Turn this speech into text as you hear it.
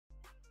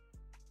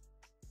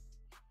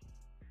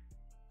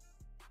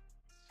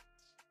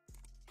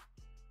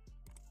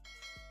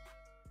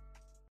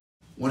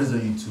What is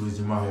up, YouTube? It's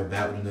Jamal here,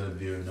 back with another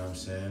video, you know what I'm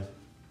saying?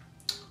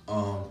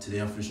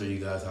 Today I'm gonna show you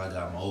guys how I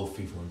got my old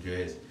Freeform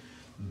Dreads.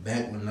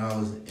 Back when I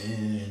was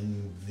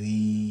in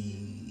the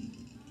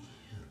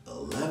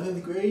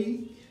 11th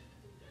grade,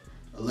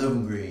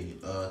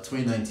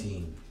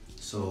 2019.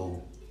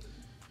 So,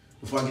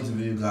 before I get to the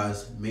video,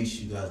 guys, make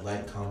sure you guys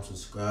like, comment,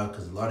 subscribe,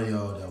 because a lot of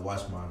y'all that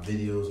watch my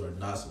videos are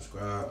not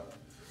subscribed.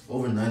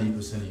 Over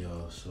 90% of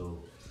y'all.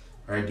 So,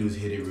 all I do is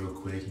hit it real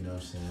quick, you know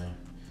what I'm saying?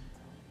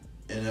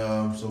 And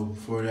so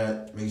before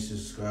that, make sure to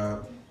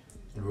subscribe.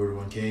 The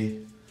road to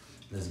 1K.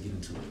 Let's get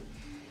into it.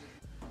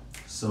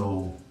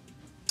 So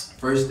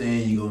first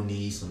thing you're gonna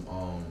need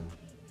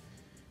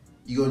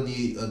you're gonna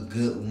need a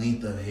good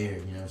length of hair,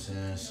 you know what I'm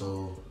saying?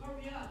 So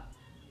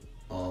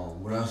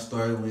what I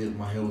started with,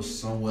 my hair was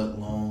somewhat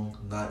long,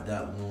 not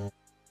that long.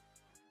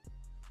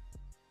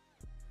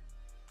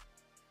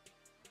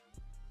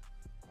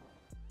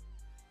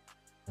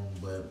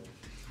 But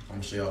I'm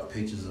gonna show y'all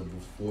pictures of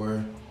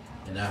before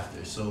and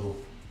after. So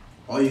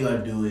all you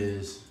gotta do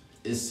is,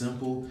 it's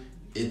simple.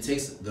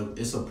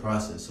 It's a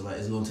process. So like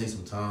it's gonna take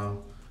some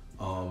time,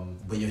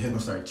 but your hair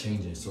gonna start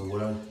changing. So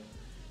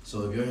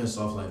if your hair is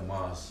soft like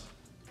mine,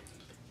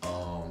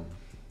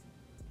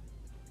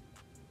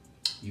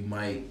 you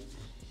might,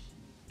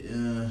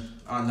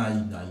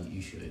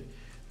 you should.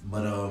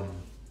 But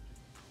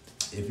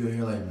if your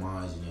hair like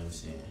mine, you know what I'm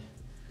saying,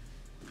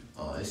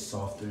 it's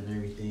softer and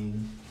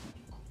everything.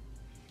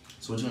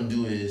 So what you're gonna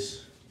do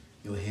is,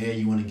 your hair,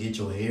 you wanna get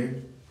your hair,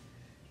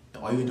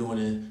 and all you're doing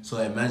is, so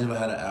like imagine if I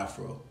had an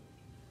afro.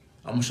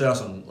 I'm gonna show y'all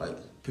some like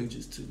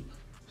pictures too.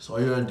 So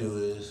all you're gonna do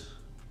is,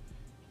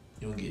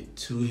 you're gonna get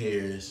two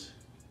hairs.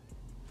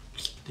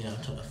 Damn,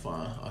 I'm trying to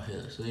find our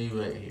hair. So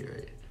you right here,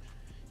 right?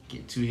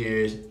 Get two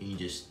hairs and you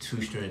just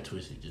two-strand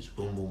twist it, just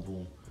boom, boom,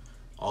 boom,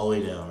 all the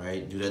way down,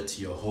 right? Do that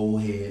to your whole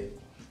head.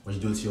 Once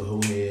you do it to your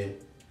whole head,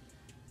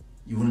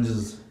 you wanna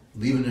just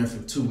leave it there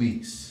for 2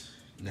 weeks.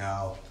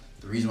 Now,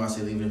 the reason why I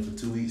say leave it in for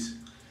 2 weeks,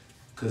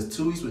 because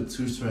 2 weeks with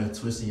two-strand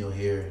twisting your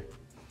hair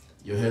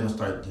gonna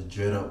start to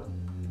dread up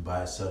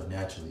by itself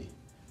naturally.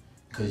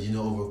 Because you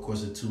know, over the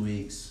course of 2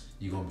 weeks,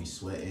 you're gonna be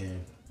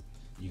sweating.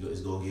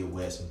 It's gonna get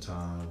wet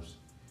sometimes.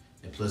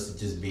 And plus, it's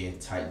just being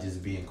tight,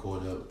 just being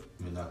coiled up.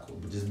 I mean, not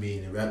coiled, but just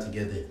being wrapped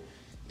together,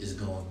 it's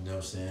gonna, you know what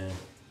I'm saying?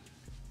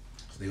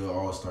 So they will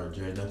all start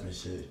dreading up and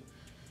shit.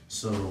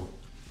 So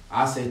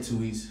I say 2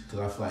 weeks, because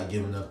I feel like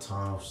giving enough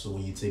time so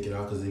when you take it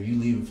out, because if you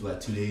leave it for like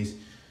 2 days,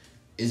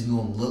 it's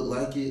gonna look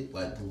like it,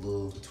 like the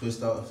little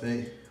twist out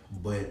effect,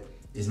 but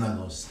it's not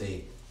gonna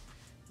stay.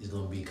 It's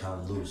gonna be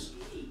kind of loose.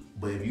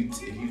 But if you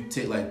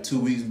take like 2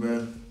 weeks,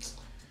 bro,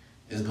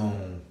 it's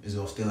gonna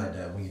stay like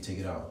that when you take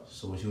it out.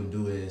 So what you're gonna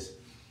do is,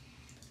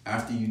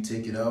 after you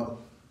take it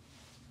out,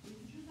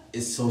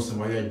 it's so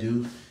simple. All you gotta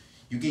do,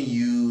 you can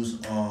use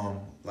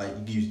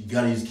you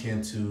gotta use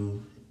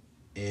Cantu,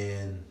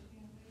 and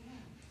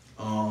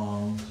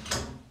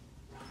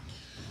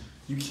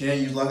you can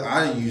use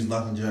I didn't use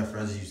Lock and Dry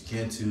first. I used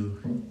Cantu,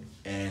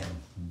 and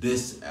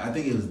this, I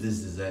think it was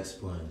this exact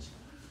sponge.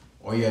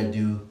 All you gotta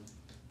do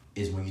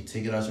is, when you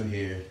take it out your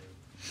hair,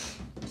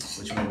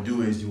 what you wanna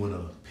do is you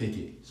wanna pick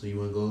it. So you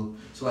wanna go,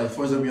 so like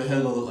for example, your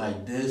hair gonna look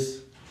like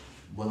this,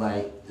 but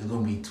like it's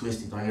gonna be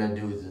twisty. All you gotta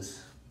do is just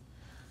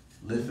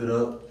lift it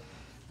up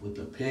with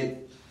the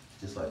pick,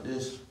 just like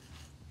this.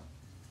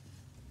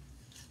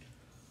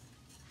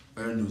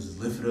 All you gotta do is just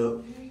lift it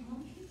up,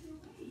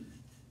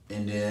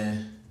 and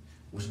then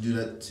once you do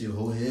that to your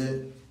whole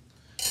head,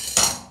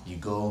 you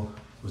go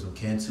with some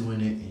Cantu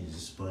in it and you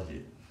just sponge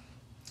it.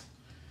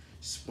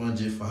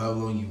 Sponge it for how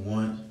long you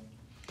want,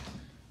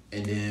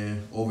 and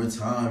then over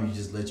time you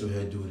just let your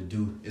hair do what it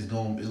do. It's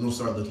gonna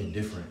start looking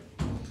different.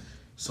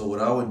 So what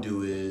I would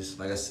do is,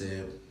 like I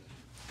said,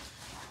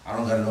 I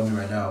don't got it on me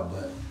right now,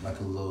 but like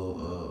a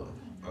little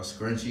a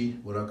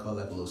scrunchie, what I call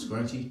like a little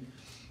scrunchie.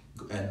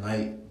 At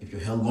night, if your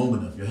hair long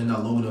enough, your hair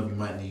not long enough, you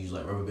might need to use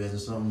like rubber bands or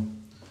something.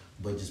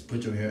 But just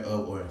put your hair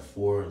up, or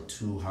 4 and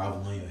 2, however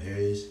long your hair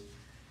is,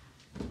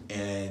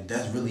 and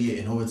that's really it.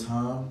 And over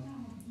time,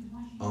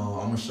 I'm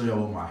gonna show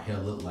y'all what my hair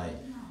look like.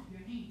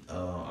 You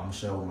know what I'm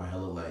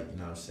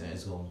saying?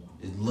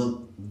 It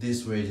look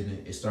this way,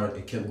 and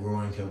it kept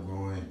growing,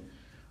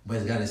 but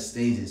it's got its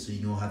stages, so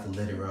you don't have to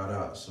let it rot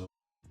out. So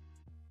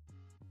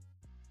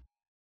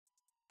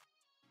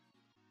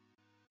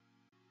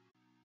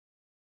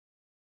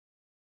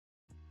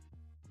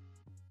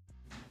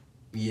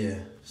yeah,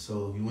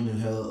 so if you want your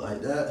hair look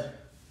like that,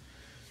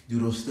 do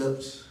those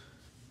steps.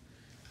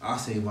 I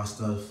say my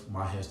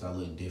hairstyle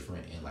look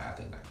different in I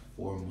think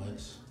 4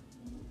 months.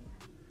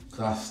 Cause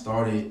I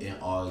started in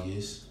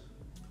August,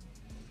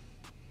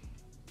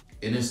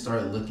 and it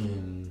started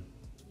looking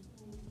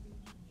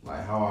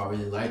like how I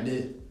really liked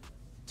it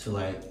to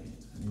like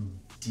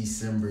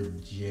December,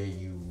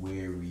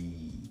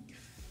 January,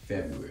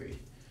 February.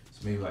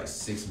 So maybe like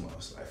 6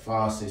 months, like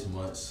 5, 6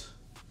 months,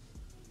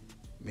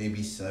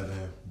 maybe 7,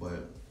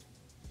 but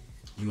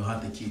you gonna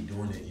have to keep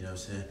doing it, you know what I'm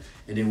saying?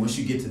 And then once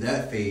you get to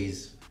that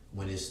phase,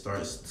 when you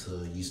start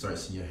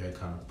seeing your hair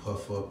kind of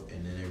puff up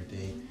and then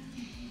everything,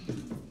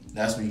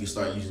 that's when you can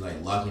start using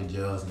like locking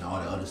gels and all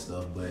that other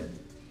stuff. But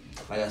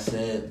like I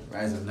said,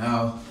 as of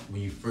now,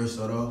 when you first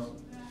start off,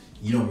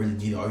 you don't really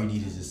need it. All you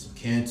need is just some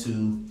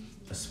Cantu,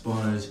 a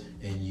sponge,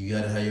 and you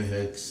gotta have your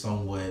hair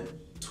somewhat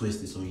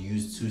twisted. So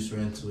use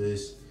 2-strand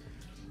twist.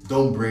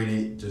 Don't braid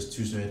it, just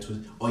 2-strand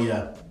twist. Oh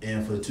yeah,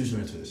 and for the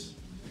 2-strand twist,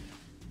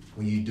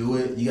 when you do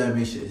it, you gotta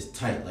make sure it's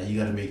tight. Like you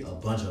gotta make a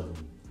bunch of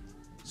them.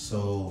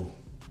 So,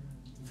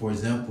 for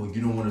example,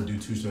 you don't want to do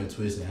 2-strand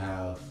twists and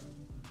have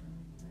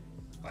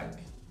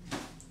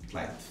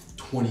like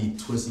 20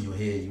 twists in your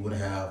head. You want to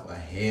have a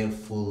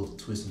handful of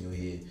twists in your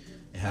head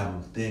and have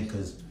them thin,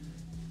 because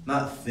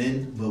not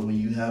thin, but when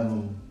you have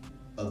them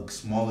a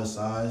smaller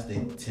size, they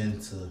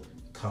tend to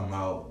come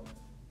out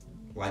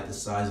like the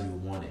size you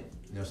want it.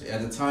 You know what I'm saying?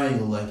 At the time,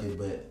 you'll like it,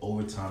 but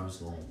over time, it's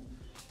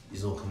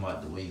gonna come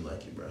out the way you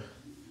like it, bro.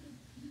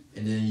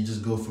 And then you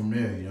just go from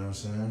there, you know what I'm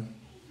saying?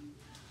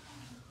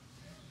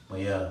 But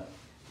yeah,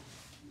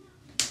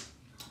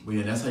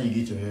 that's how you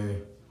get your hair,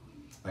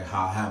 like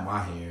how I have my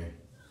hair,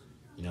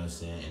 you know what I'm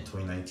saying, in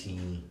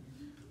 2019.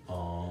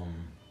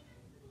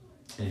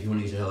 And if you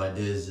want to get your hair like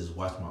this, just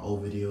watch my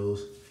old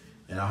videos,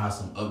 and I'll have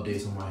some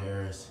updates on my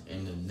hairs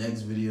in the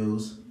next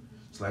videos.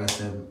 So like I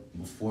said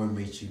before,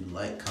 make sure you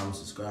like, comment,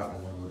 subscribe. I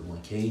want to go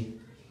to 1K,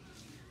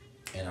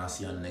 and I'll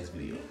see you on the next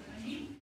video.